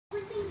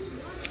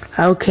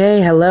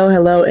Okay,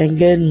 hello, and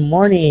good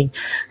morning.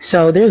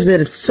 So there's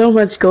been so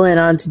much going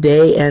on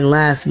today and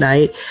last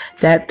night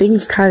that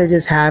things kind of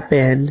just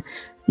happened,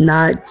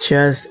 not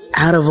just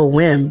out of a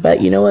whim,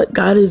 but you know what?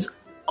 God is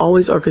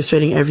always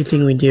orchestrating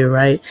everything we do,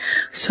 right?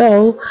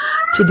 So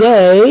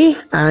today,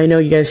 I know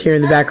you guys hear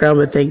in the background,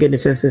 but thank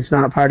goodness this is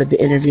not part of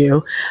the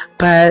interview,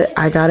 but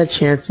I got a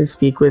chance to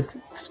speak with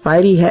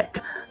Spidey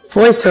HEC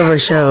voiceover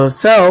show.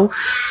 So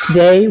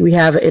today we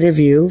have an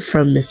interview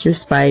from Mr.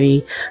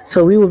 Spidey.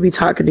 So we will be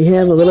talking to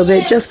him a little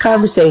bit, just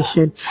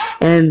conversation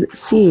and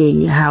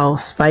seeing how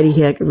Spidey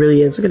Heck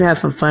really is. We're going to have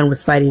some fun with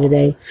Spidey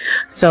today.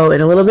 So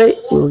in a little bit,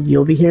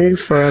 you'll be hearing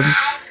from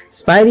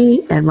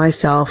Spidey and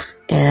myself,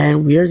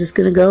 and we are just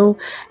going to go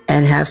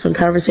and have some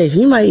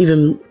conversation. You might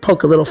even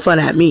poke a little fun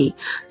at me.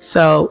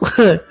 So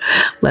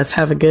let's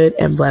have a good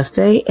and blessed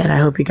day, and I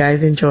hope you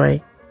guys enjoy.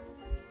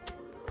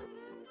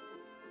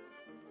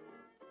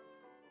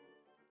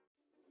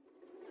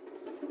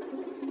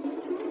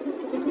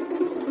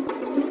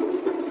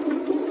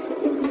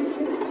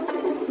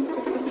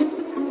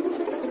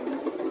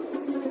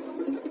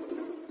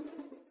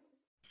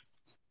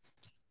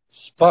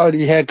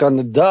 Spidey HEC on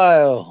the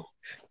dial.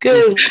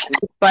 Good,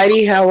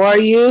 Spidey. How are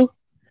you?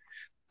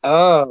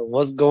 Oh,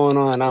 what's going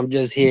on? I'm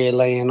just here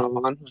laying on.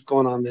 What's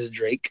going on, Miss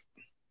Drake?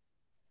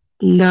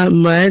 Not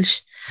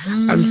much.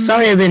 I'm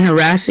sorry I've been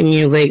harassing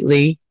you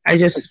lately. I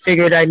just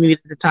figured I needed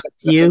to talk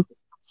to you.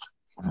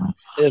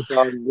 It's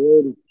all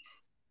good.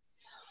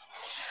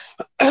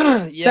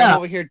 Yeah, I'm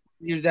over here to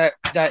use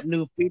that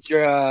new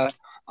feature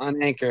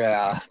on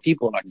Anchor.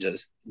 People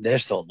they're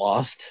so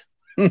lost.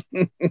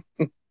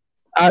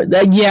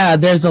 Yeah,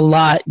 there's a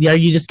lot. Are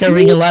you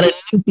discovering a lot of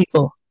new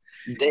people?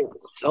 They're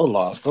so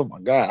lost. Oh my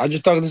God. I was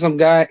just talking to some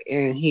guy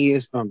and he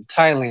is from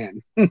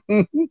Thailand.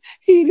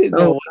 He didn't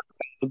know what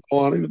was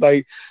going on. He was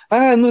like,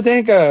 new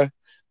Anchor.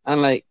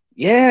 I'm like,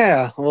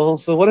 yeah. Well,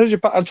 so what is your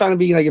I'm trying to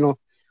be like,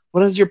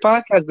 what is your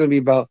podcast gonna be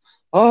about?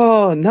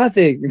 Oh,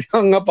 nothing. He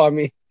hung up on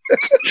me.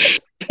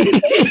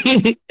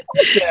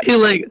 You're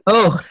like,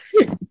 oh. I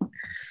don't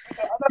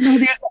know how to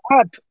use the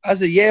app. I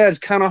said, yeah, it's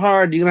kind of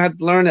hard. You're gonna have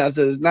to learn it. I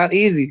said, it's not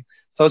easy.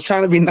 So I was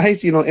trying to be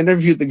nice,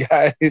 interview the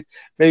guy,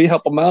 maybe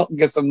help him out,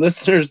 get some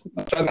listeners.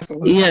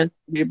 Yeah.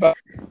 I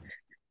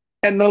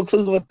had no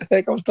clue what the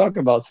heck I was talking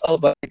about. So I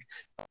was like,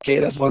 okay,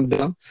 that's one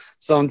down.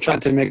 So I'm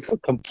trying to make a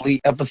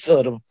complete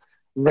episode of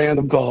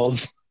random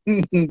calls.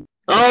 Oh,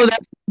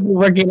 that's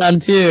working on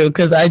too,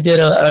 because I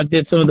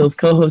did some of those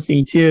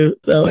co-hosting too.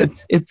 So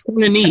it's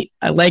kind of neat.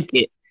 I like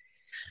it.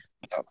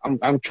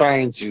 I'm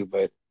trying to,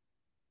 but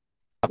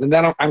and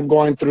then I'm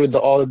going through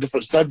all the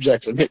different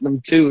subjects and hitting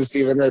them too,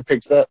 see if anybody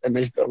picks up, and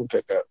they still don't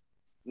pick up.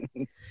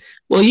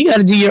 Well, you got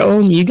to do your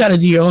own. You got to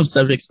do your own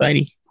subject,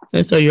 Spidey.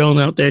 And throw your own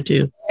out there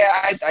too.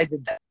 Yeah, I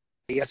did that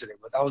yesterday,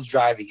 but I was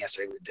driving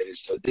yesterday when I did it,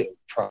 so it didn't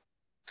truck.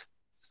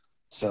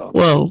 So,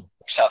 well,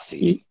 shall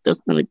see. That's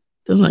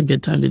not a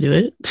good time to do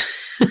it.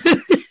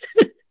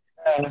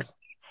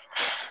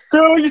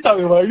 Girl, what are you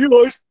talking about? You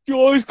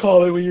always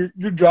call it when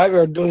you're driving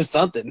or doing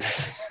something.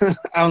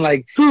 I'm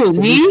like, who,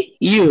 me?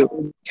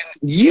 You.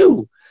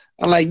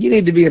 I'm like, you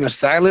need to be in a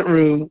silent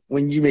room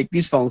when you make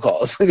these phone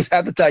calls. Because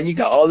half the time you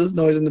got all this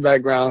noise in the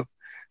background.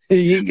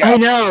 I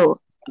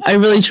know. I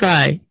really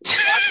try.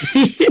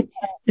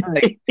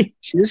 Like,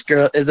 this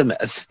girl is a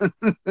mess. I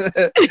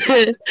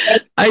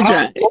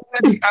try.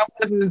 I'm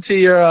listening to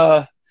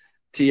your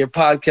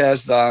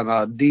podcast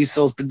on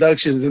Diesel's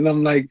Productions, and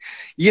I'm like,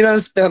 you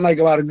done spent like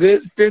about a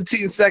good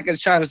 15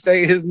 seconds trying to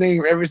say his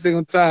name every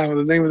single time with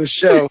the name of the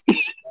show.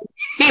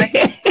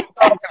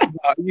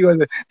 You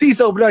and the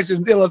Diesel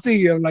Productions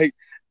LLC. I'm like,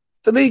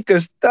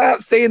 Tanika,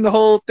 stop saying the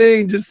whole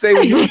thing. Just say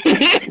what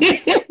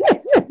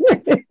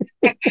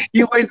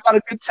you waste about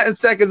a good 10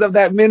 seconds of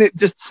that minute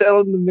just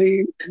telling the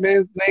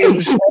man's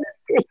name.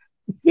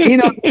 They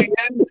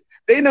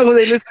know who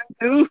they listen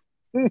to.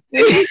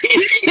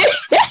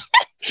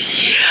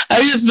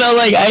 I just felt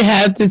like I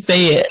had to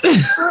say it.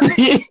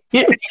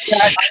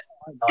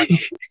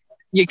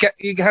 You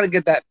gotta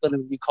get that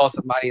feeling when you call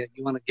somebody that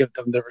you want to give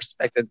them the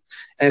respect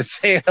and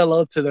say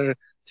hello to their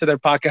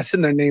podcast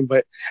in their name.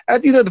 But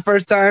at the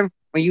first time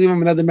when you leave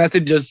them another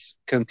message, just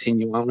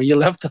continue on where you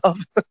left off.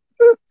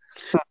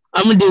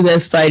 I'm gonna do that,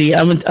 Spidey.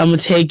 I'm gonna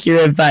take your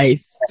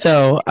advice.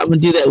 So I'm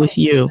gonna do that with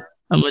you.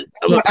 I'm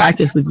gonna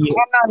practice with you.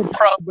 I'm not a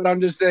pro, but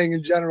I'm just saying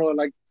in general,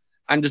 like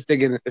I'm just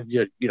thinking if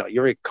you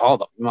already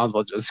called them, you might as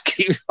well just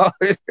keep on.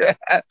 But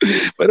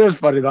it was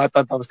funny though. I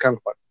thought that was kind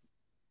of fun.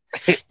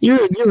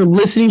 You were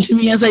listening to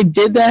me as I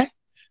did that?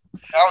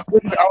 I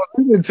was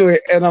listening to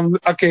it, and I'm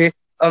okay.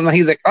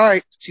 He's like, all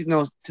right,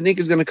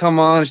 Tanika's gonna come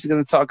on. She's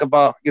gonna talk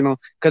about,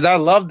 because I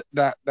loved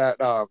that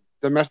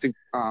domestic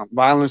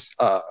violence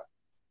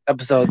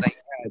episode that he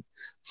had.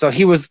 So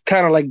he was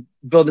kind of like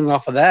building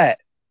off of that,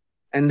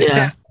 and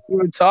then we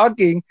were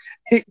talking.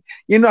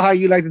 You know how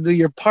you like to do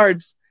your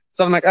parts.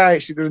 So I'm like, all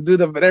right, she's gonna do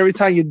them, but every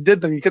time you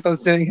did them, you kept on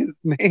saying his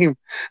name.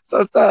 So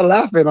I started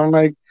laughing. I'm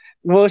like,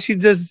 well, she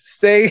just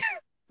say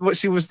what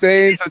she was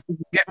saying so she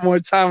could get more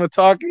time of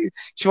talking.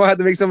 She won't have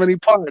to make so many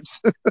parts.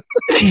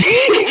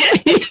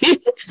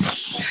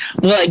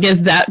 Well, I guess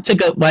that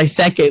took up my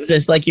seconds,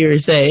 just like you were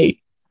saying.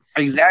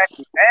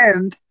 Exactly.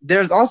 And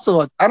there's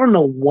also I don't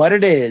know what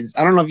it is.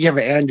 I don't know if you have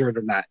an Android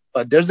or not,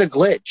 but there's a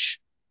glitch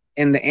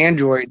in the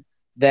Android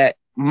that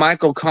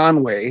Michael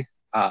Conway,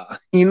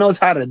 he knows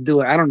how to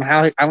do it. I don't know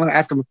how. I'm gonna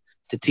ask him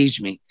to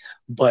teach me,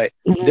 but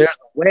there's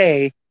a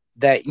way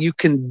that you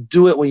can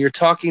do it when you're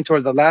talking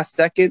towards the last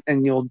second,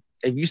 and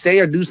if you say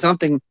or do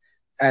something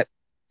at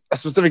a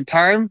specific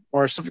time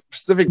or a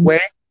specific way,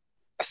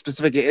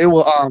 it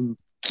will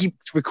keep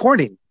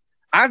recording.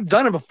 I've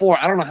done it before.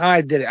 I don't know how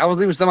I did it. I was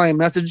leaving somebody a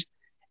message,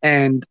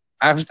 and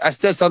I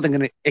said something,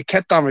 and it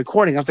kept on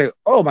recording. I was like,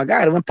 "Oh my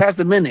god!" It went past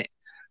a minute,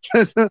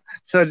 so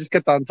I just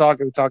kept on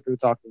talking.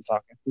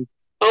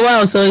 Oh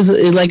wow! So is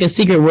it like a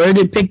secret word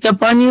it picked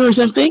up on you or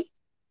something?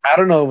 I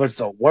don't know if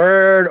it's a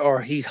word or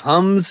he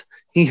hums.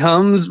 He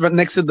hums, but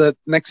next to the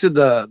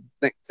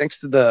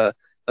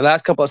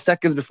last couple of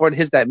seconds before it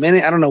hits that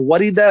minute. I don't know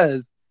what he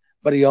does,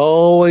 but he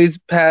always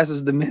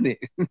passes the minute.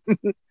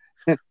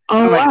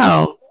 Oh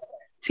wow!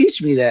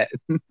 Teach me that.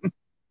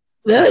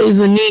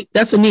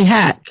 That's a neat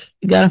hack.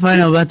 You gotta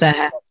find out about that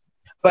hack.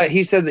 But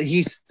he said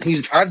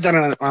that I've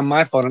done it on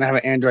my phone and I have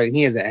an Android and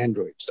he has an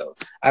Android. So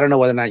I don't know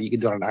whether or not you can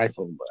do it on an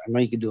iPhone, but I know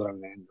you can do it on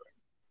an Android.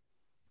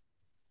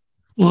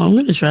 Well, I'm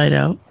gonna try it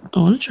out. I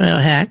want to try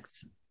out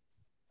hacks.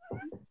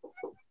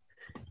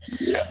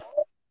 Yeah.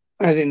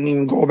 I didn't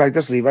even go back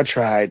to sleep. I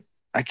tried.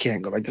 I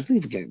can't go back to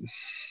sleep again.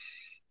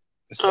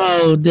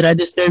 Oh, did I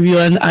disturb you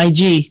on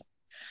IG?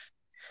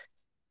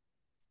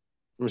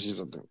 Let me see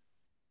something.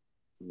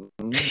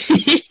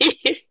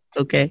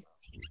 Okay.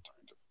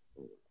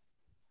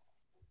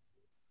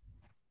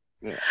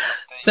 Yeah.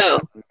 So,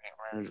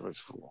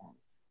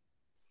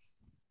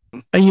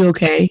 are you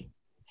okay?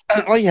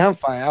 Oh yeah, I'm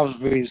fine. I was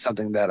reading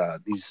something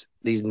that these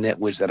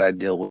nitwits that I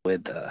deal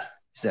with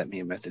sent me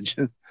a message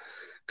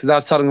because I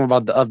was telling them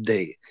about the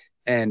update,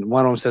 and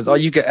one of them says, "Oh,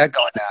 you can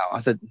echo it now." I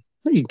said,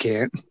 "No, you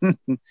can't."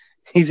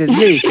 He says,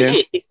 "Yeah, you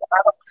can."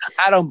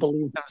 I don't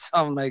believe him, so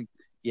I'm like,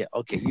 "Yeah,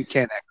 okay, you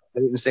can echo."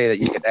 They didn't say that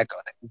you can echo.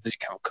 They said you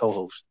can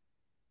co-host.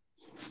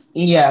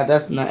 Yeah,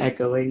 that's not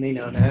echoing. They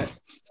know that.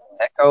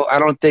 Echo. I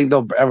don't think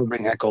they'll ever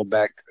bring Echo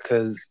back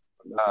because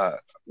the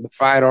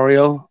Fried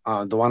Oreo,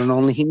 the one and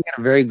only, he made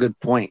a very good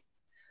point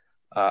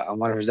on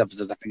one of his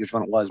episodes. I forget which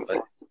one it was, but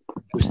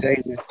he was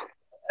saying that the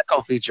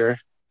Echo feature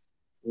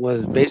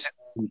was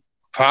basically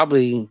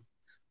probably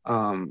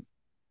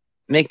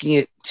making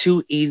it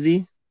too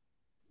easy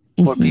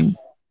for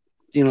people,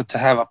 to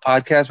have a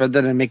podcast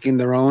rather than making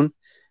their own.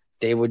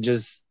 They would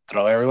just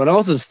throw everyone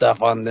else's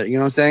stuff on there. You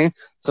know what I'm saying?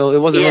 So it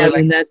wasn't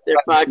really like that's their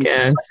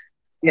podcast.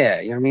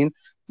 Yeah, you know what I mean?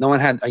 No one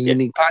had a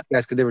unique podcast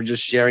because they were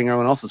just sharing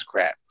everyone else's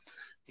crap.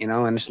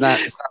 And it's not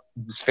just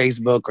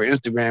Facebook or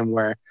Instagram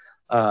where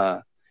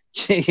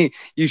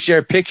you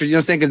share pictures, you know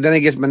what I'm saying? Because then it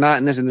gets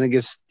monotonous and then it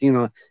gets,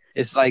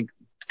 it's like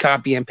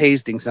copy and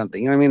pasting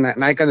something. You know what I mean?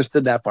 And I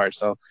understood that part.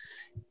 So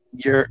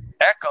you're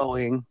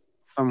echoing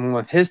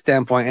from his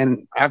standpoint,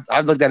 and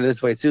I've looked at it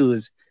this way too,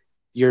 is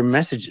your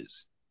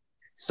messages.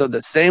 So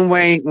the same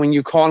way when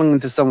you're calling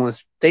into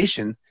someone's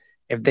station,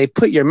 if they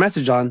put your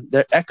message on,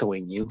 they're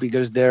echoing you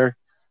because they're,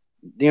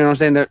 you know what I'm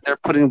saying? They're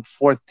putting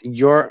forth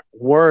your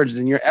words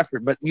and your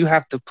effort, but you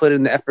have to put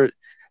in the effort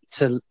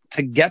to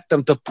get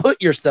them to put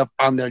your stuff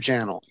on their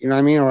channel. You know what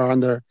I mean? Or on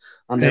their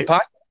podcast.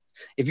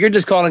 If you're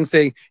just calling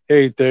saying,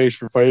 "Hey, thanks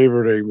for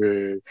favoriting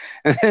me,"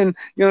 and then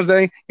you know what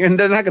I'm saying,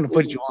 they're not going to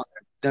put you on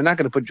there. They're not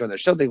going to put you on their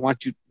show. They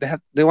want you.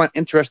 They want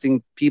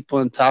interesting people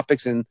and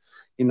topics and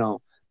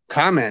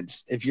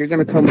comments. If you're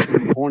going to come with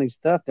some corny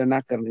stuff, they're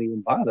not going to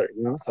even bother.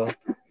 So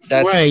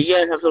that's right. You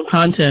gotta have some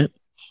content.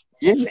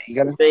 Yeah, you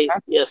got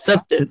to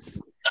substance.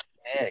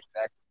 Yeah,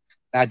 exactly.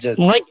 Not just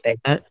like that.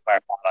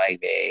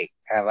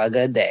 Have a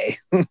good day.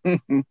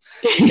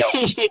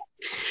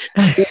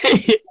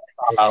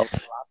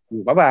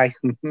 Bye bye.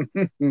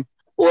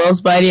 Well,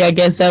 Spidey, I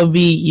guess that would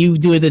be you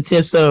doing the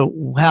tips of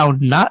how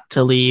not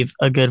to leave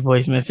a good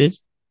voice message.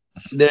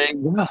 There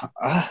you go.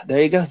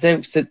 There you go.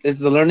 It's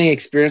the learning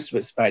experience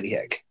with Spidey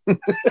HEC.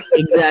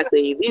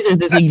 Exactly. These are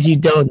the things you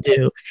don't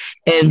do.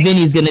 And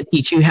Vinny's going to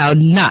teach you how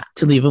not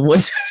to leave a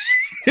voice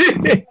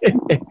message.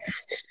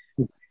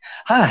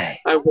 Hi.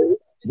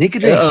 Nick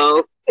Drake.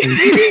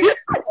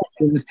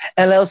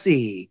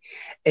 LLC.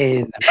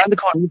 And around the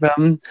corner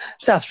from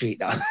South Street.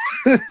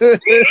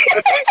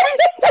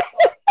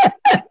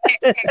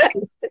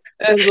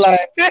 It's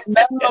like,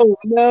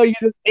 no, you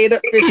just ate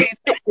up 15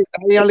 seconds.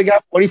 You only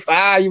got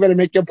 45. You better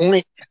make your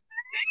point.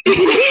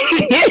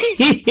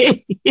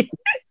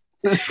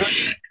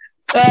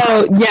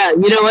 Oh, yeah.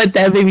 You know what?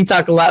 That made me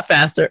talk a lot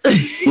faster.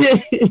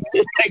 Exactly.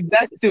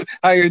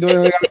 How you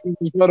doing?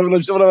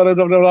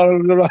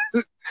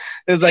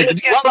 It's like,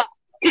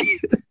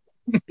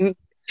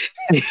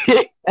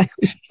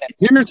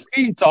 here's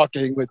speed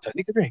talking with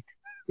Tanika Drake.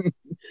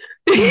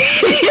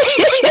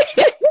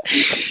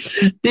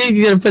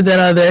 He's gonna put that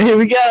on there. Here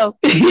we go.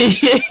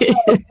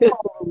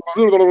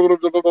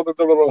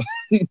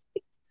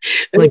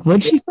 Like,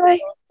 what'd she say?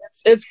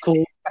 It's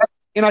cool.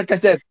 Like I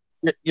said,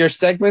 your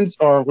segments,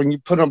 or when you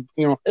put them,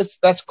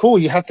 that's cool.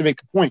 You have to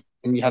make a point.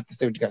 and you have to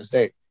say what you got to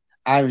say.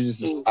 I was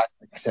just like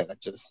I said, I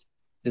just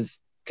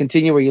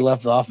continue where you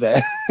left off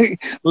at.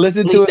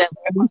 Listen to it,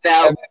 and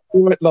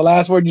the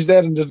last word you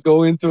said, and just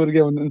go into it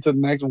again into the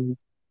next one.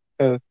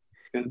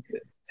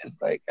 It's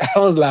like I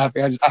was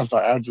laughing. I'm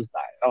sorry, I was just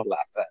dying. I was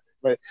laughing at it,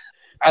 but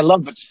I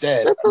love what you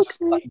said. I'm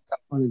just like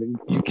that's funny that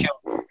you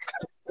killed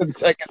the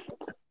second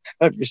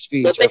of your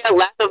speech. I think I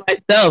laughed at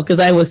myself because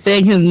I was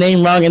saying his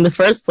name wrong in the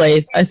first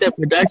place. I said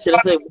production. I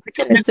said, what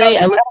did I say?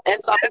 I left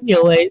X off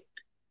anyway.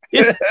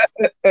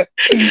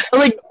 I'm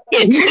like,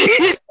 he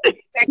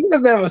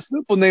doesn't have a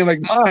simple name like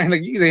mine.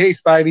 Like you say, hey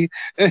Spidey,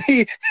 and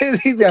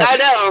he's got I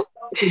know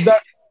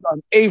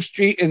on 8th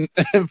Street and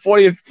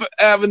 40th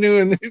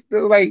Avenue, and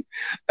like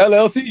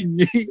LLC.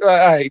 Like, all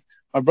right,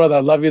 my brother,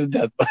 I love you to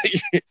death, but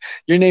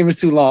your name is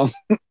too long.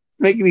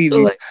 Make it easy.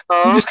 like,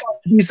 you just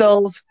call it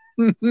cells.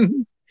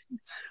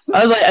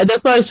 I was like,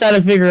 that's what I was trying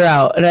to figure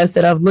out. And I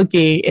said, I'm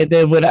looking. And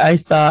then when I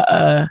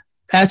saw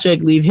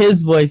Patrick leave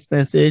his voice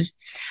message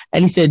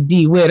and he said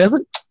D Witt, I was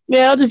like,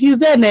 yeah, I'll just use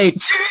that name.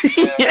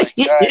 Yeah,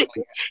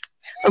 exactly.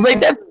 I was like,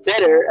 that's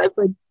better. I was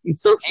like,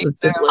 he's so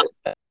simple.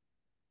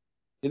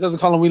 He doesn't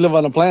call him We Live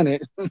on a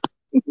Planet.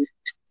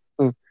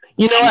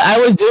 You know what? I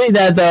was doing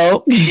that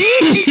though.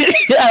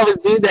 I was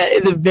doing that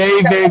in the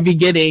very, very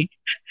beginning.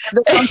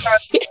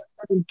 Sometimes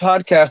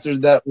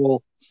podcasters that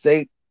will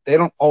say, they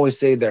don't always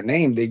say their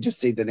name, they just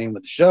say the name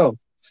of the show.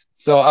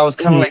 So I was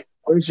kind of like,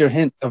 where's your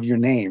hint of your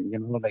name? You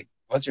know, like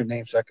what's your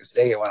name so I can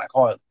say it when I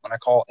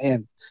call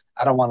in.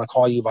 I don't want to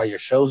call you by your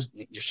show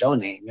name,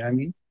 you know what I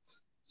mean?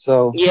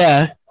 So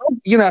yeah,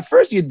 you know, at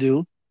first you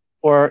do,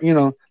 or you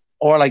know,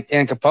 or like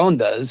Dan Capone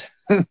does.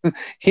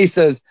 He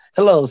says,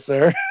 "Hello,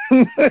 sir."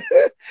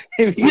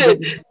 he's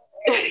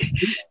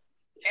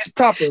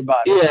proper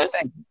about it.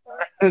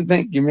 Yeah.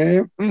 Thank you,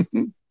 man.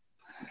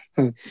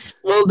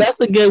 Well, that's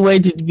a good way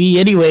to be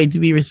anyway. To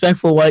be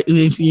respectful, what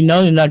if you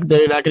know they're not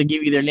going to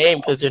give you their name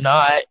because they're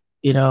not,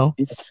 you know.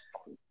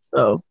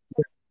 So,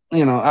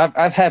 you know,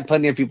 I've had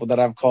plenty of people that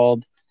I've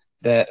called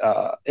that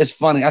it's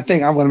funny. I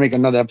think I'm going to make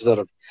another episode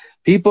of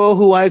people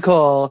who I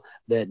call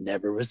that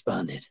never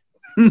responded.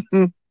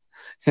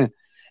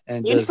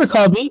 And you never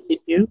called me, did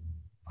you?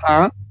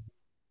 Huh?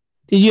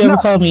 Did you ever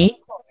call me?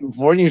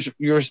 Before you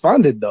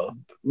responded though.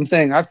 I'm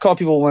saying I've called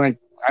people when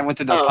I went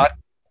to their podcast,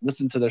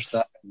 listened to their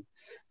stuff, and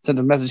sent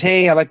a message.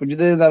 Hey, I like what you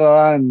did, blah, blah,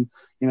 blah, and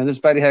you know this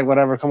Spidey HEC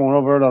whatever. Come on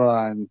over, blah,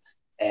 blah, blah,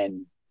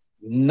 and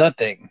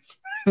nothing.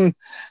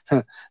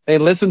 They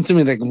listened to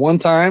me like one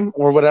time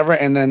or whatever,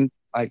 and then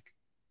like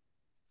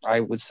I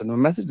would send them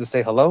a message to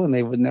say hello, and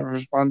they would never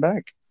respond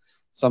back.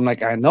 So I'm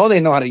like, I know they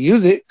know how to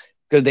use it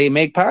because they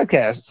make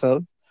podcasts.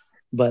 So,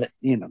 but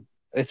you know,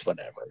 it's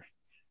whatever.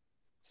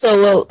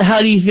 So, well,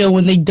 how do you feel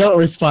when they don't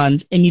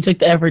respond and you took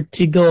the effort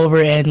to go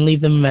over and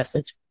leave them a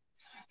message?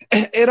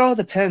 It all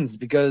depends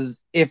because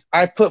if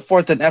I put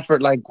forth an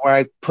effort, like where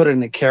I put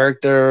in a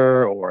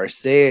character or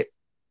say it,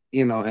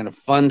 you know, in a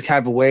fun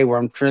type of way where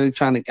I'm really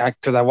trying to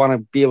act because I want to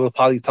be able to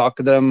probably talk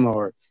to them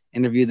or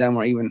interview them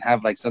or even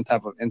have like some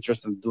type of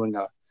interest in doing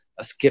a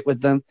skit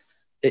with them,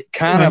 it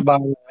kind of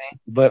bothers me.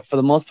 But for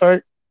the most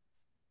part,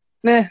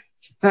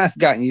 I've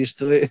gotten used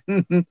to it.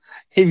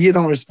 If you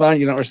don't respond,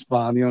 you don't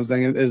respond. You know what I'm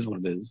saying? It is what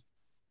it is.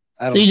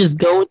 So you just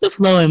go with the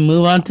flow and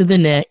move on to the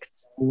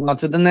next. Move on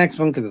to the next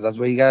one because that's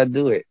where you gotta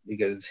do it.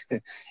 Because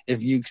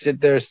if you sit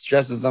there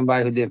stressing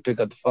somebody who didn't pick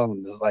up the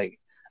phone, it's like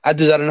I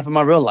do that enough in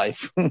my real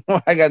life.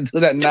 I gotta do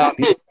that now.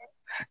 You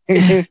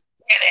didn't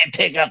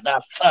pick up the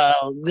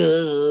phone.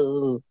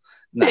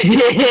 No.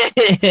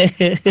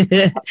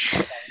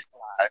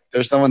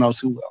 There's someone else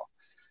who will.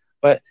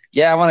 But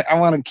yeah, I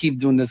want to keep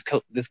doing this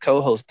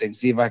co-host thing.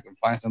 See if I can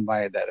find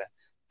somebody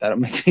that'll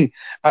make me.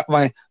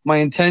 My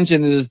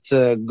intention is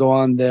to go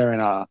on there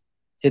and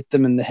hit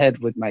them in the head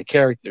with my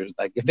characters.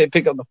 Like if they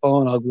pick up the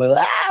phone, I'll go,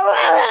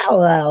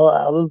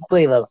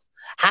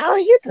 how are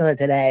you doing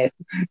today?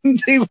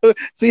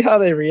 see how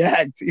they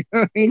react. You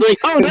know what I mean? Like,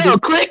 oh no,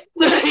 click.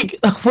 Like,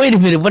 oh, wait a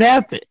minute, what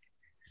happened?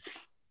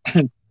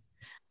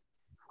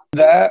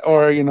 That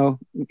or you know,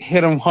 hit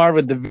them hard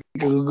with the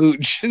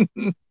gooch.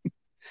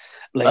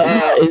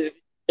 Like,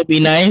 it'd be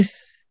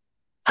nice.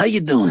 How you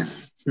doing?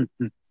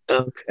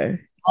 Okay.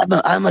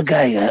 I'm a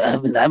guy.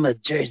 I'm a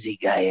Jersey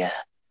guy.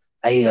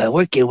 I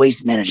work in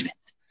waste management.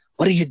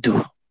 What do you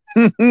do?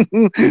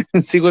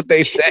 See what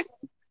they say.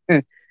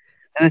 And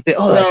I say,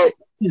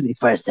 excuse me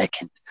for a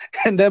second.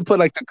 And then put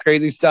like the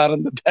crazy sound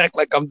in the back,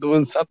 like I'm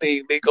doing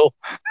something illegal.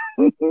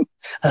 And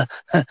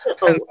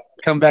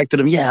come back to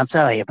them. Yeah, I'm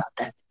sorry about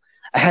that.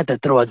 I had to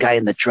throw a guy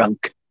in the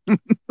trunk. And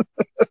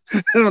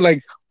I'm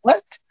like,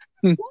 what?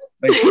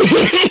 Like,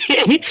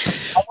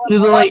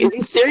 is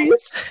he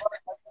serious?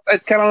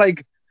 It's kind of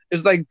like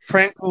it's like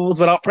prank calls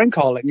without prank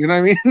calling. You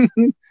know what I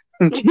mean?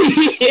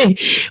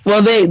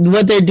 Well,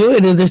 what they're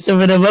doing is they're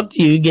serving them up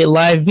to you. Get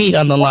live meat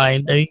on the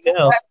line. There you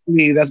go.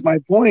 Exactly. That's my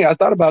point. I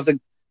thought about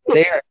it.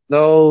 They are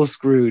so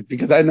screwed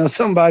because I know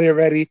somebody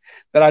already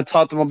that I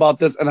taught them about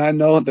this, and I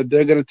know that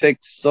they're gonna take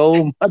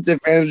so much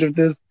advantage of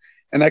this.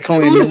 And I can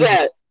only who is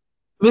that?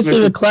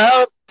 Mr.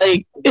 McCloud?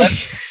 Like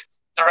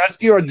the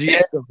rescue or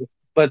Diego?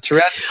 but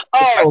terrestrial,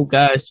 Oh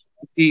gosh,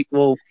 he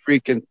will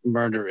freaking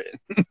murder it.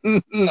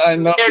 I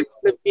know. they're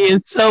gonna be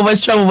in so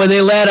much trouble when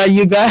they land on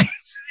you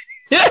guys.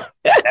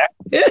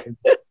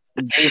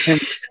 Gave him,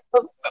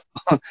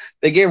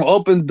 they gave him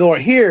open door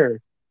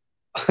here.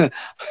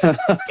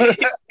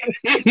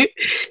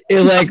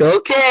 You're like,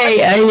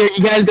 okay, I hear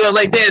you guys going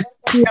like this.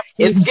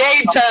 It's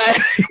game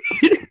time.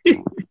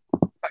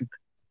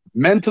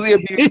 Mentally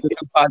abused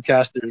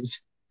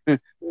podcasters.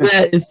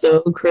 That is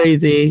so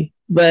crazy.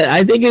 But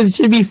I think it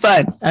should be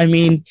fun. I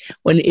mean,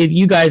 if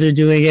you guys are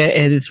doing it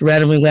and it's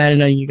randomly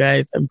landing on you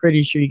guys, I'm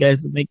pretty sure you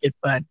guys will make it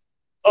fun.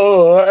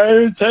 Oh,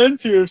 I intend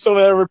to if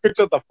someone ever picks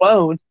up the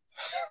phone.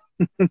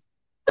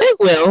 They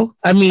will.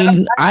 I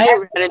mean, I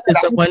ran into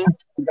someone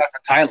Back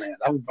in Thailand.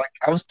 I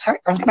was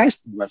nice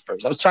to him at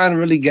first. I was trying to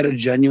really get a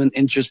genuine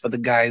interest for the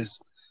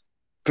guy's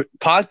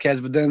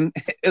podcast, but then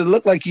it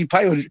looked like he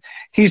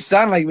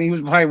sounded like me. He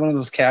was probably one of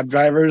those cab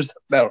drivers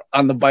that were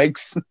on the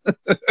bikes. Like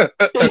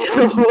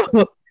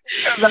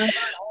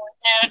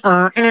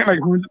who's in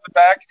the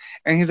back,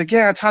 and he's like,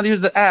 "Yeah, that's how to use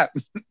the app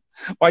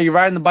while you're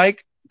riding the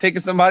bike,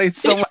 taking somebody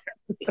somewhere."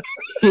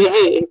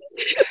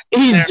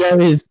 He's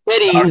driving his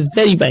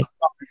Betty bike.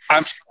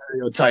 I'm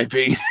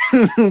stereotyping,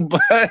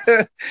 but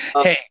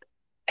hey,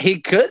 he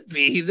could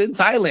be. He's in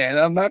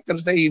Thailand. I'm not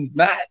gonna say he's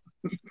not.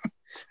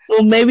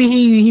 Well, maybe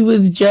he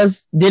was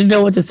just didn't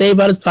know what to say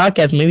about his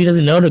podcast. Maybe he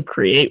doesn't know to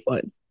create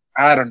one.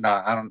 I don't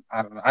know. I don't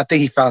know. I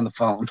think he found the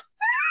phone.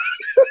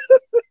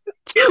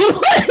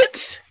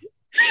 What?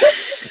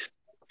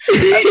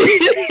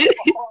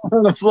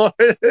 On the floor.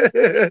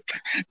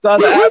 Saw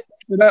the app,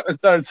 stood up and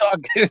started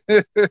talking.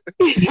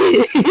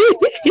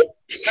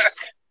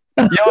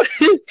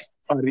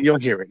 You'll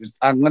hear it.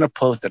 I'm gonna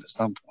post it at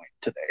some point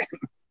today.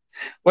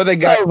 Whether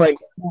guy I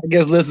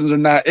guess listens or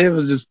not, it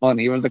was just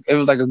funny. It was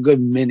like a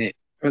good minute.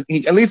 At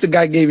least the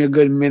guy gave me a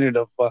good minute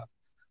of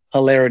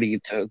hilarity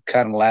to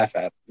kind of laugh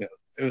at. You know,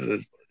 it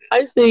was.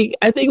 I think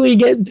when you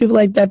get people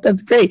like that,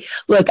 that's great.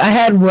 Look, I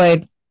had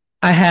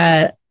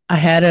a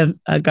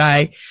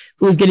guy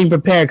who was getting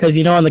prepared because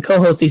on the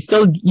co-host you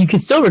can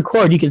still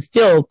record, you can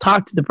still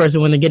talk to the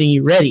person when they're getting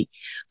you ready.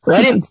 So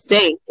I didn't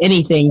say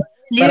anything,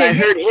 but I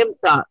heard him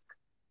talk.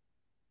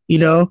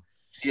 Yeah.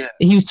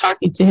 He was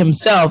talking to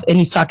himself and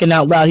he's talking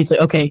out loud. He's like,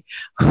 "Okay,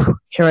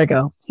 here I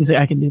go." He's like,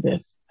 "I can do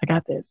this. I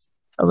got this."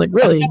 I was like,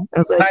 "Really?" I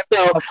was like,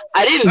 "So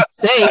I didn't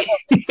say,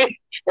 I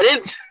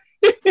didn't."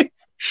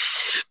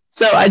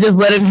 So I just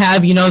let him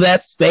have,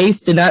 that space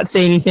to not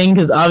say anything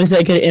because obviously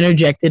I could have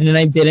interjected and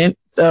I didn't.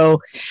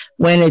 So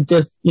when it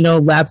just,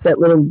 lapsed that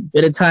little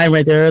bit of time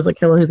right there, I was like,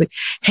 "Hello." He's like,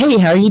 "Hey,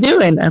 how are you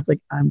doing?" I was like,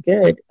 "I'm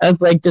good." I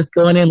was like, just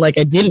going in like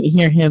I didn't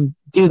hear him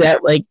do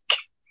that, like,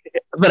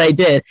 but I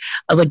did.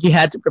 I was like, "You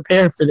had to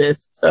prepare for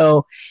this."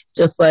 So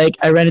just like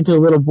I ran into a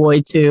little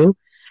boy too.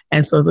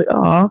 And so I was like,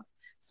 "Aw."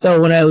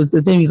 So when I was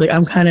with him, he's like,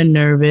 "I'm kind of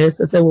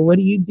nervous." I said, "Well, what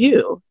do you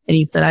do?" And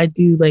he said, "I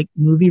do like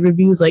movie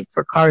reviews, like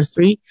for Cars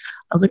 3.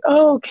 I was like,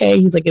 "Oh, okay."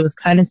 He's like, "It was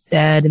kind of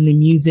sad in the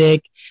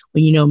music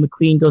when,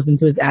 McQueen goes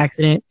into his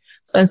accident."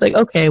 So I was like,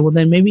 "Okay, well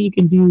then maybe you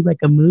can do like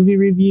a movie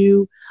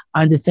review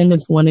on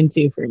Descendants 1 and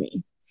 2 for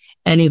me."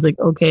 And he's like,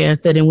 "Okay." I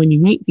said, "And when you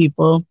meet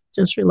people,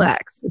 just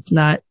relax. It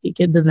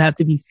doesn't have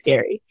to be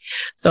scary."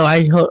 So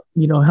I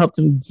helped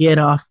him get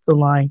off the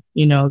line,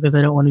 because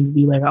I don't want him to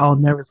be like all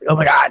nervous, like, "Oh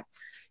my God."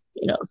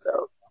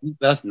 So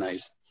that's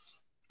nice.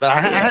 But I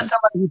had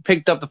somebody who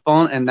picked up the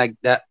phone and like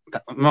that.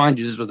 Mind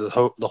you, this was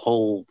the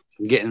whole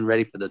getting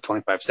ready for the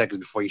 25 seconds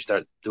before you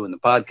start doing the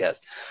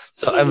podcast.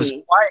 So I was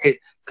quiet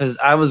because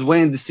I was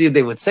waiting to see if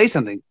they would say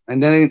something,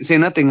 and then they didn't say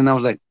nothing, and I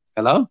was like,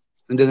 "Hello,"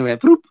 and then they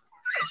went, "Poop."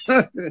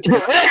 We're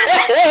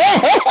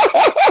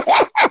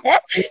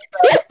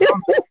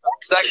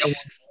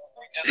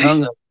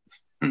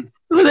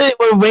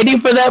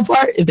waiting for that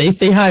part. If they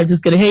say hi, I'm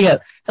just gonna hang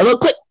up. Hello,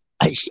 click.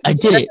 I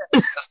did it.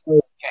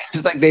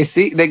 It's like they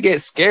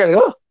get scared.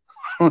 Like,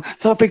 "Oh,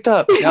 so I picked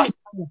up." Yeah.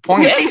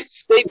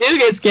 Yes, they do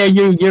get scared.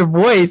 Your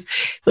voice,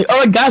 like,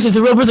 "Oh my gosh, it's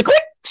a real person."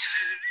 Click.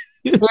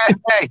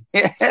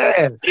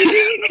 Yeah.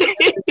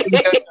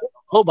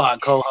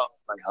 Robot co-host.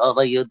 Like, "How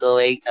are you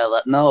doing?"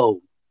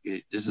 No,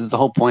 this is the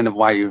whole point of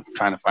why you're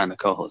trying to find a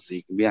co-host, so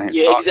you can be on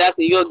here. Yeah,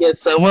 exactly. You'll get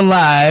someone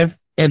live,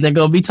 and they're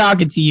gonna be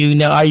talking to you.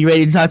 Now, are you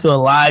ready to talk to a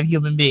live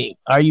human being?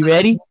 Are you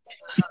ready?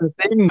 That's the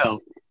thing,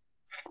 though.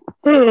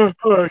 Oh,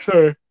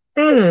 sorry.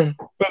 I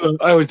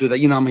always do that.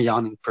 I'm a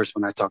yawning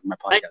person when I talk in my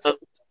podcast.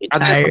 You're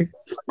tired.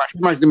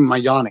 My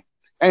yawning.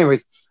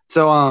 Anyways,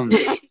 so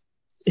the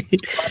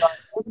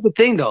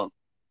thing though,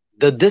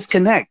 the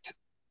disconnect.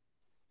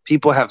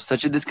 People have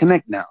such a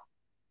disconnect now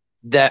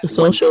that the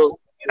social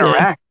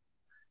interact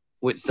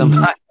with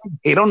somebody,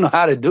 they don't know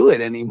how to do it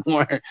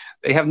anymore.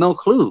 They have no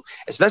clue.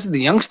 Especially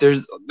the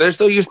youngsters. They're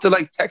so used to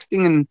like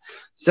texting and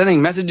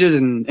sending messages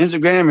and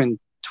Instagram and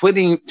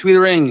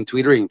twittering and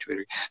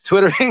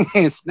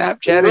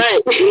Snapchatting.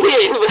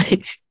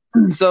 Right.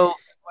 So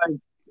like,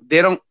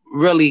 they don't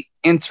really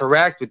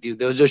interact with you.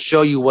 They'll just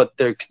show you what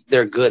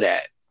they're good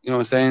at. You know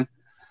what I'm saying?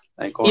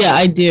 Like,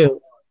 I do.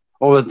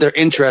 Or what they're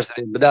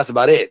interested in, but that's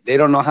about it. They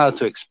don't know how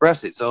to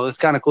express it. So it's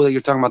kind of cool that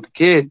you're talking about the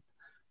kid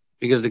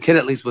because the kid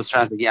at least was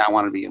trying to, yeah, I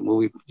want to be a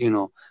movie,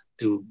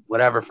 do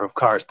whatever for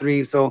Cars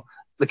 3. So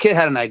the kid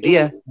had an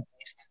idea.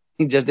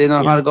 He just didn't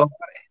know how to go about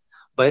it.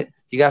 But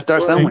you got to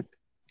start somewhere.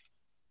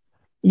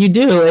 You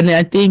do. And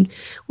I think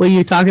what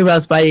you're talking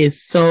about, Spidey,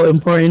 is so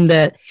important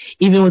that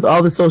even with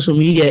all the social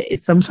media,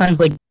 it's sometimes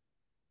like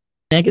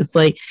it's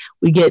like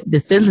we get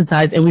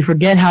desensitized and we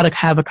forget how to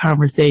have a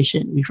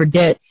conversation. We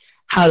forget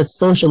how to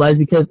socialize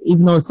because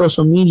even though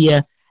social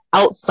media,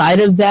 outside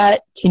of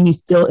that, can you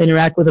still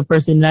interact with a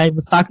person? And I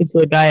was talking to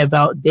a guy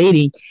about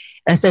dating.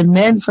 I said,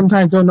 men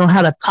sometimes don't know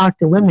how to talk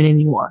to women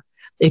anymore.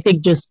 They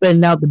think just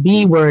spitting out the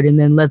B word and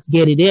then let's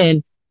get it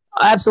in.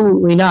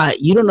 Absolutely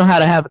not. You don't know how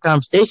to have a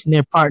conversation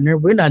there, partner.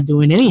 We're not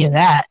doing any of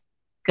that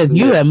because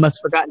you have must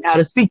have forgotten how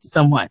to speak to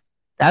someone.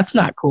 That's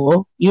not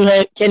cool. You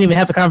can't even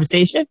have a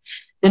conversation.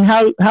 Then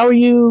how are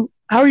you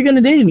going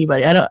to date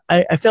anybody?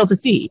 I fail to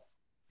see.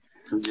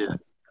 Yeah,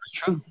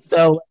 true.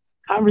 So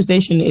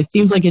conversation, it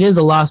seems like it is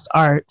a lost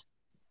art.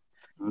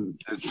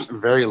 It's a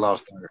very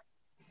lost art.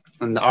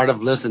 And the art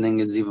of listening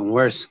is even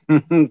worse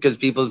because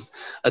people's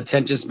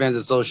attention spans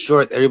are so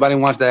short. Everybody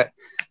wants that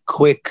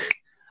quick,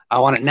 I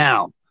want it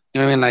now.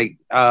 You know what I mean? Like,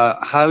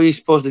 how are you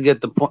supposed to get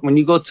the point when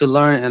you go to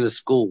learn in a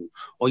school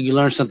or you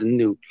learn something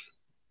new?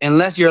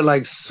 Unless you're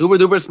like super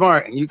duper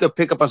smart and you could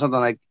pick up on something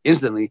like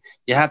instantly,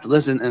 you have to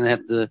listen and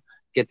have to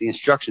get the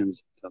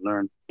instructions to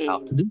learn how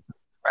to do it,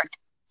 right?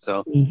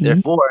 So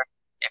therefore,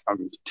 if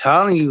I'm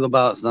telling you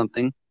about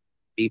something,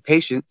 be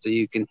patient so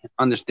you can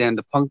understand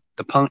the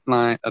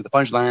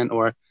punchline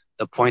or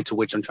the point to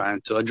which I'm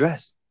trying to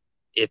address.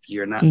 If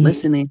you're not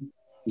listening,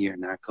 you're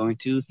not going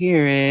to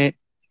hear it.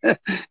 And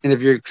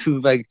if you're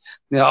too like,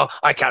 I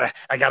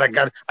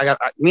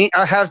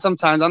have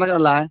sometimes, I'm not gonna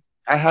lie,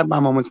 I have my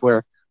moments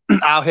where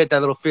I'll hit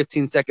that little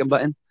 15-second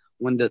button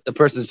when the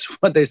person's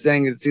what they're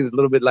saying, it seems a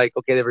little bit like,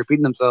 okay, they're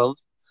repeating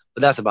themselves,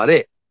 but that's about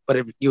it. But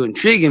if you're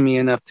intriguing me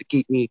enough to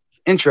keep me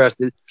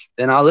interested,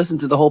 then I'll listen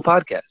to the whole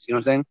podcast. You know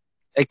what I'm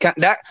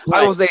saying?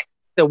 I will say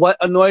that what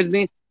annoys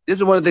me, this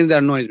is one of the things that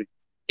annoys me.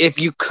 If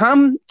you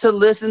come to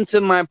listen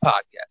to my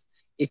podcast,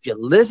 if you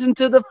listen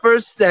to the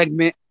first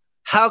segment,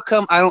 how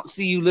come I don't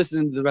see you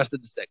listening to the rest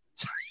of the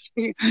segments?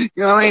 You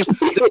know what I mean?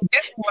 So,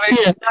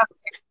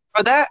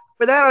 for that,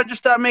 I'll just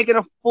start making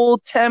a full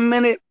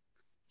 10-minute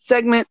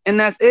segment, and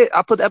that's it.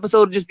 I'll put the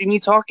episode to just be me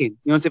talking. You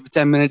know what I'm saying, for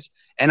 10 minutes,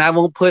 and I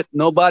won't put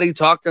nobody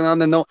talking on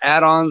there, no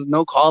add-ons,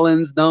 no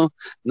call-ins, no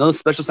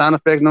special sound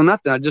effects, no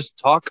nothing. I just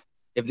talk.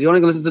 If you're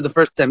only gonna listen to the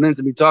first 10 minutes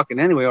of me talking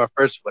anyway, or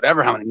first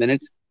whatever how many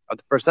minutes of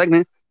the first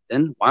segment,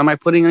 then why am I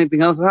putting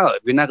anything else out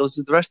if you're not gonna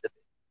listen to the rest of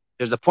it?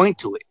 There's a point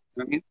to it.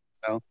 You know what I mean?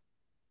 So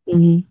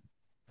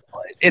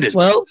it is.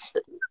 Well,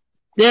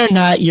 they're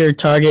not your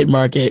target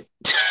market.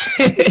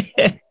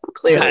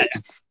 Clearly.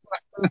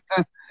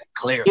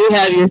 Clearly. You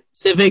have your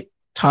specific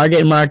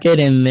target market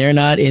and they're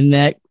not in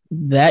that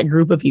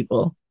group of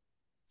people.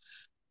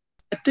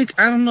 I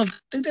don't know. I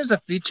think there's a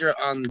feature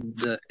in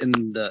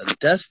the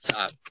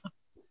desktop.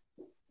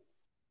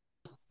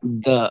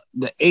 The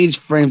age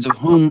frames of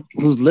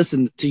who's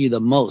listened to you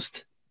the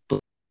most. But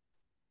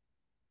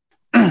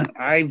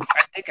I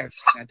think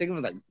it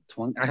was like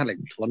 20. I had like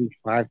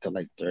 25 to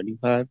like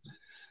 35,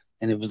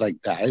 and it was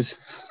like guys.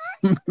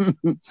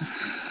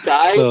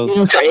 Guys,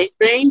 so, for age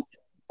range?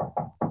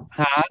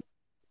 Huh?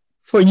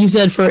 You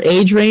said for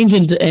age range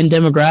and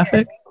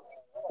demographic?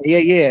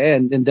 Yeah,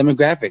 and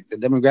demographic. The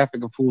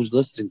demographic of who's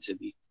listening to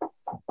me.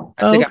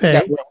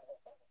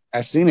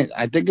 I seen it.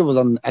 I think it was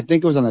on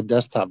the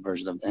desktop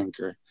version of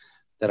Anchor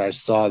that I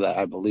saw that,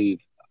 I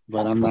believe,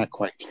 but I'm not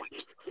quite sure.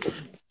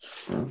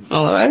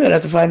 Oh, I'm gonna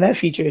have to find that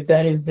feature if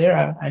that is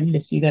there. I need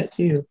to see that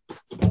too.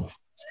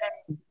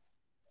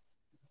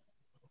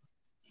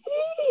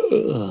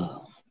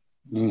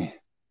 Yeah.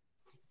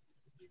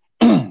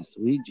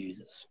 Sweet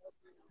Jesus.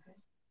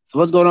 So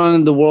what's going on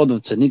in the world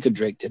of Tanika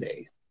Drake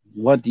today?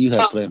 What do you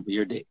have planned for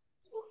your day?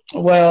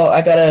 Well,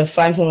 I gotta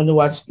find someone to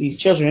watch these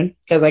children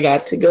because I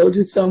got to go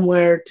to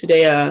somewhere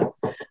today.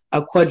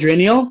 A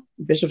quadrennial,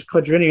 Bishop's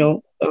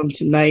quadrennial,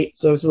 tonight.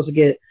 So I'm supposed to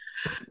get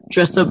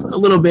dressed up a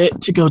little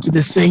bit to go to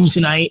this thing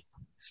tonight.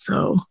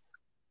 So,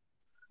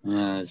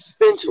 nice.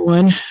 Been to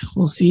one.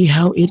 We'll see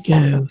how it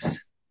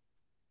goes.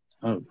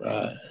 All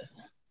right.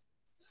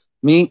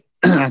 Me,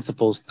 I'm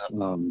supposed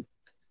to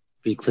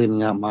be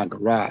cleaning out my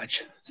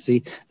garage.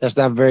 See, that's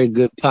not very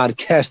good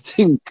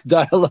podcasting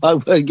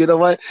dialogue, but you know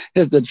what?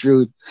 It's the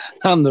truth.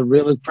 I'm the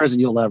realest person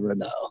you'll ever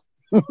know.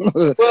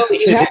 Well,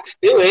 you have to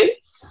do it.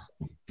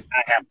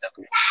 I have to.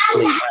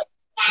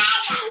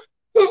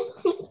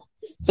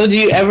 So do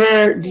you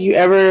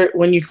ever,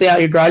 when you clean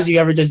out your garage, do you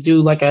ever just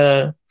do like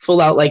a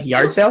full out like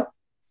yard sale?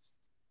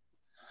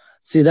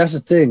 See, that's the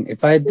thing.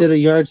 If I did a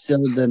yard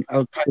sale, then I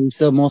would probably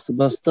sell most of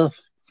my stuff.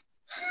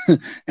 And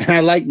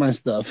I like my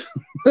stuff.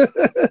 I'm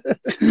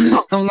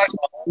like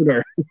a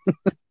holder.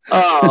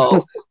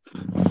 Oh.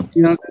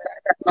 You know,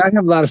 I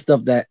have a lot of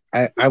stuff that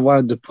I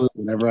wanted to put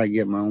whenever I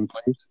get my own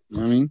place. You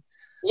know what I mean?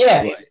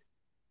 Yeah.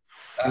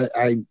 But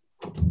I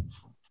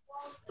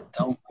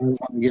don't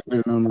want to get rid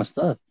of none of my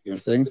stuff. You know what I'm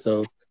saying?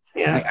 So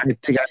Yeah. I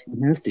think I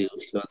don't have to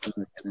go to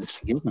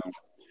give them.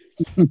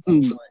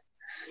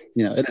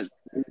 It is.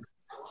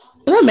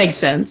 Well, that makes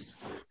sense.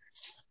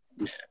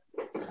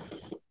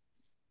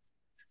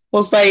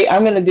 Well, Spidey,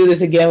 I'm going to do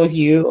this again with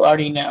you. You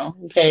already know.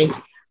 Okay.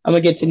 I'm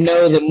going to get to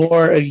know the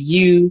more of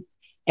you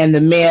and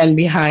the man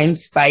behind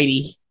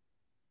Spidey.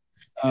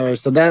 All right.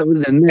 So that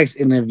was the next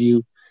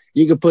interview.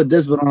 You could put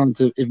this one on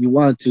to if you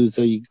wanted to,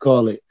 so you can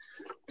call it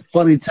the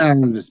funny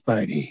time with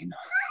Spidey.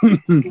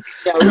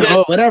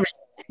 Or whatever.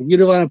 If you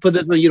don't want to put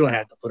this one, you don't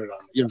have to put it on.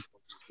 You don't.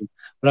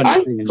 But I'm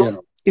just saying in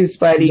general. To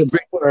Spidey,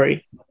 don't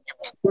worry.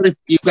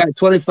 You've got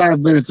 25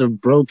 minutes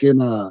of breaking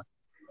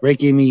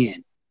me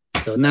in.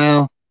 So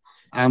now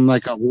I'm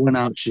like a worn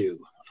out shoe.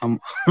 I'm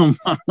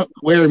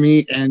wear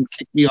me and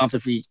kick me off the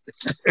feet.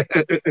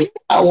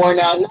 Not worn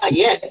out, not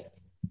yet.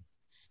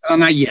 Oh,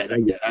 not yet.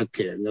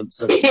 Okay. We're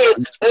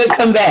gonna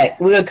come back.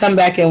 We're gonna come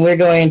back and we're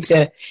going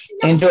to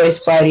enjoy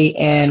Spidey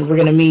and we're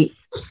gonna meet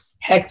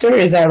Hector.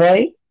 Is that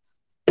right?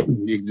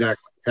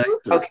 Exactly. Hector.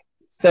 Okay.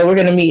 So we're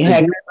gonna meet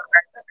Hector.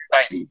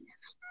 Spidey.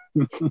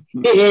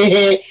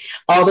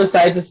 All the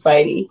sides of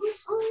Spidey.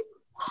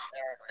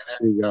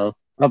 There you go.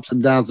 Ups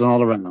and downs and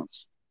all around.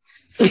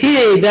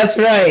 That's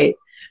right.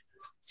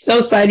 So,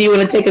 Spidey, you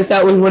want to take us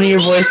out with one of your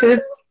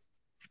voices?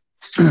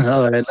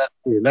 All right,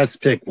 let's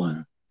pick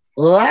one.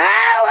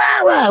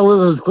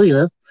 Well,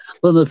 Cleveland.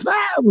 Well, the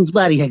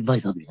Spidey HEC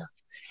voice on here.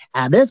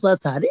 And this was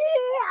Tony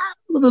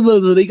with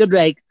a good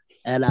drink.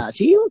 And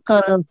she was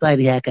calling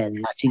Spidey HEC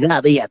and she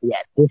got me at the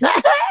end.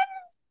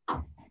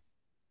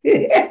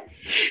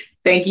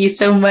 Thank you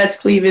so much,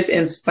 Clevis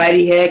and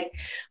Spidey HEC.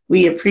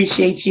 We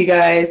appreciate you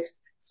guys.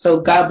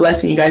 So God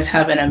bless and you guys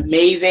have an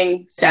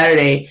amazing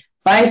Saturday.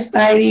 Bye,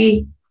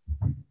 Spidey.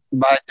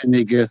 Bye,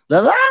 Tanika.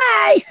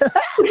 Bye-bye.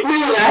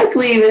 Bye,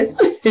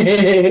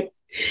 Clevis.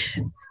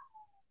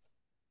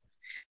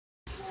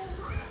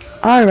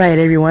 All right,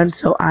 everyone.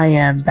 So I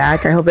am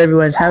back. I hope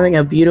everyone's having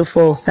a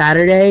beautiful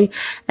Saturday.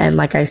 And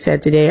like I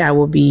said, today I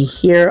will be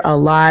here a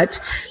lot.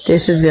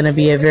 This is going to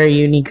be a very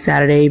unique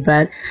Saturday.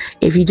 But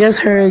if you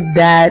just heard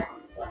that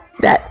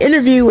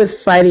interview with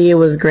Spidey, it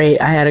was great.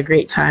 I had a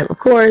great time. Of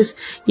course,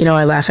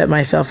 I laugh at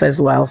myself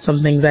as well. Some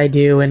things I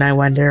do and I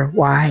wonder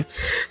why.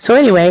 So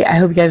anyway, I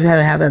hope you guys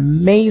have an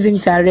amazing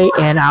Saturday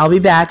and I'll be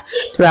back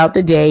throughout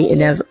the day.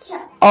 And as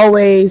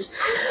always,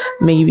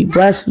 may you be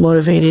blessed,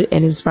 motivated,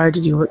 and inspired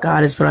to do what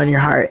God has put on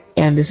your heart.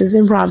 And this is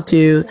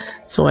impromptu,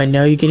 so I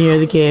know you can hear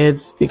the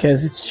kids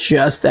because it's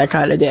just that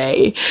kind of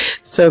day.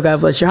 So God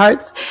bless your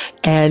hearts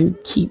and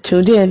keep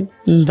tuned in.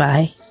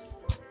 Bye.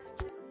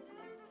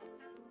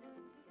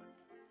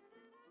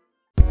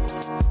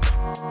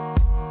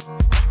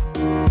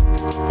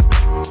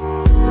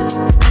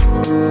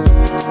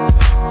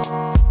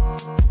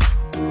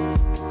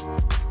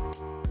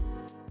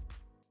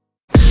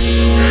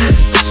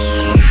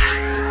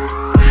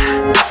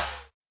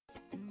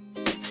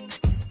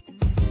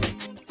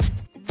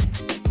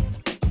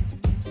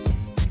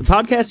 The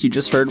podcast you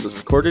just heard was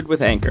recorded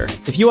with Anchor.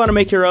 If you want to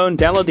make your own,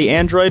 download the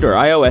Android or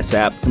iOS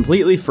app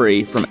completely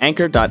free from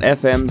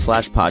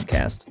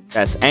anchor.fm/podcast.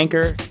 That's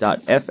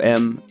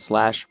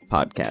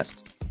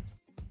anchor.fm/podcast.